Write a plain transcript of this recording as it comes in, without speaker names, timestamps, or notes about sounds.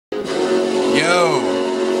Yo,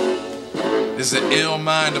 this is an Ill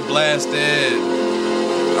Mind of Blasted.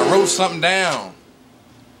 I wrote something down.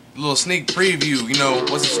 A little sneak preview, you know,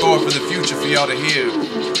 what's in store for the future for y'all to hear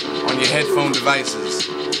on your headphone devices.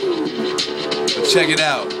 But check it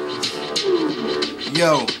out.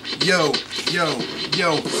 Yo,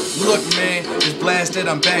 look man, it's Blasted,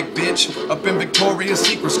 I'm back bitch. Up in Victoria's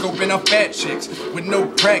Secret, scoping out fat chicks. With no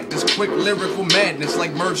practice, quick lyrical madness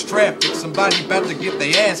like merged traffic. Somebody about to get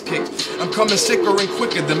their ass kicked. I'm coming sicker and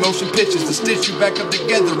quicker than motion pictures to stitch you back up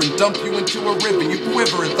together and dump you into a river. You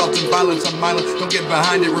quiver in thoughts and violence, I'm mindless. Don't get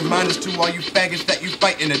behind it, reminders to all you faggots that you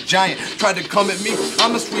fighting a giant. Try to come at me,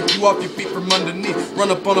 I'ma sweep you off your feet from underneath. Run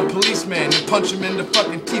up on a policeman and punch him in the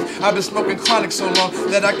fucking teeth. I've been smoking chronic so long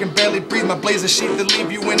that I can barely breathe. My blaze of sheep to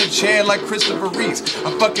leave you in a chair like Christopher Reeves.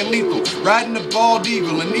 I'm fucking lethal, riding a bald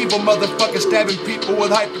eagle. An evil motherfucker stabbing people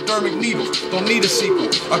with hypodermic needles. Don't need a sequel,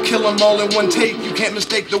 I'll kill them all in one take. You can't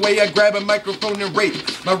mistake the way I grab a microphone and rape.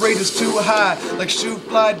 My rate is too high, like shoe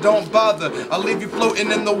fly, don't bother. I'll leave you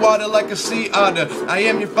floating in the water like a sea otter. I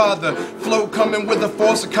am your father, flow coming with a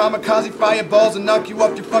force of kamikaze fireballs and knock you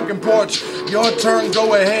off your fucking porch. Your turn,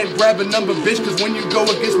 go ahead, grab a number, bitch. Cause when you go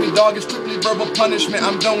against me, dog, it's strictly verbal punishment.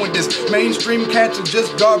 I'm done with this. Mainstream cats are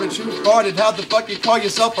just garbage. You farted, how the fuck you call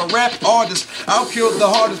yourself a rap artist? I'll kill the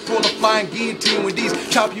hardest, pull a flying guillotine with these.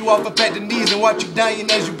 Chop you off up at the knees and watch you dying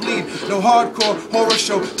as you bleed. No hardcore, horror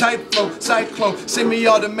show, type flow, cyclone,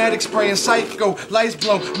 semi-automatic spraying psycho, lights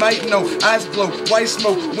blow, might know, eyes glow, white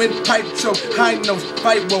smoke, windpipe choke, high nose,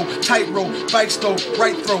 fight roll, tight roll, bike stole,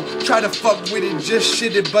 right throw, try to fuck with it, just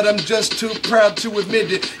shit it, but I'm just too proud to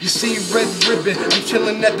admit it. You see red ribbon, I'm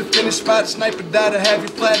chilling at the finish spot, sniper die to have you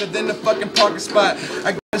flatter than the fucking parking spot.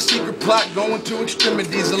 I got a secret plot going to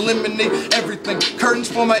extremities, eliminate everything, curtains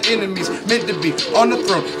for my enemies, meant to be on the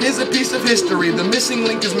throne. Here's a piece of history, the missing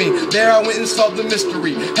link is me. There I went and solved the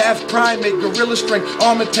mystery. Half primate, gorilla strength,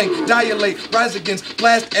 armor tank, dilate, rise against,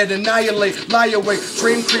 blast and annihilate, lie awake,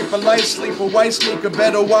 dream creeper, light sleeper, white sneaker,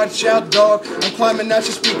 better watch out dog. I'm climbing out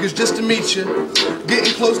your speakers just to meet you.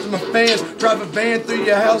 Getting close to my fans, drive a van through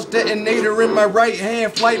your house, detonator in my right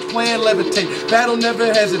hand, flight plan, levitate, battle never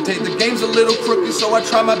hesitate. The game's a little crooked so I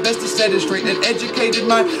try my best to set it straight. An educated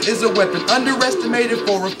mind is a weapon, underestimated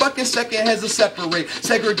for a fucking second has to separate.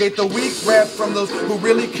 Segregate the weak rap from those who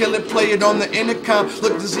really kill it. Play it on the intercom,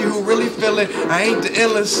 look to see who really feel it. I ain't the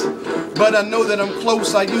illest, but I know that I'm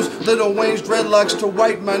close. I use Lil Wayne's dreadlocks to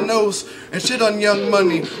wipe my nose and shit on Young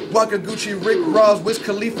Money. Wakaguchi, Rick Ross, Wiz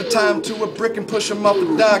Khalifa, time to a brick and push him off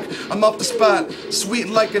the dock. I'm off the spot, sweet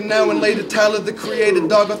like a now and later. Tyler the Creator,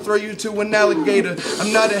 dog, I'll throw you to an alligator.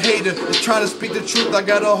 I'm not a hater, just trying to speak the truth. I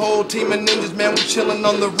got a whole team of ninjas, man, we chillin'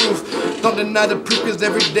 on the roof. Don't deny the proof, cause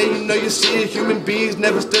every day you know you see it. Human beings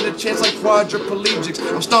never stood a chance like quadriplegics.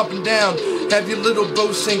 I'm stomping down, have your little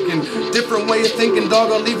boat sinking. Different way of thinking,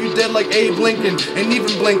 dog, I'll leave you dead like Abe Lincoln. Ain't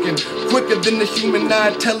even blinking, quicker than the human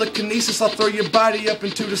eye. Telekinesis, I'll throw your body up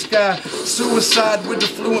into the sky. Suicide with the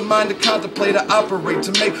fluent mind to contemplate, to operate,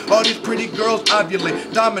 to make all these pretty girls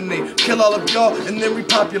ovulate, dominate, kill all of y'all and then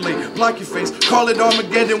repopulate. Block your face, call it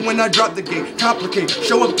Armageddon when I drop the gate. Complicate,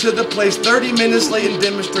 show up to the place 30 minutes late and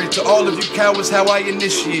demonstrate to all of you cowards how I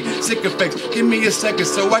initiate. Sick effects, give me a second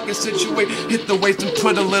so I can situate, hit the waist and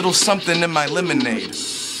put a little something in my lemonade.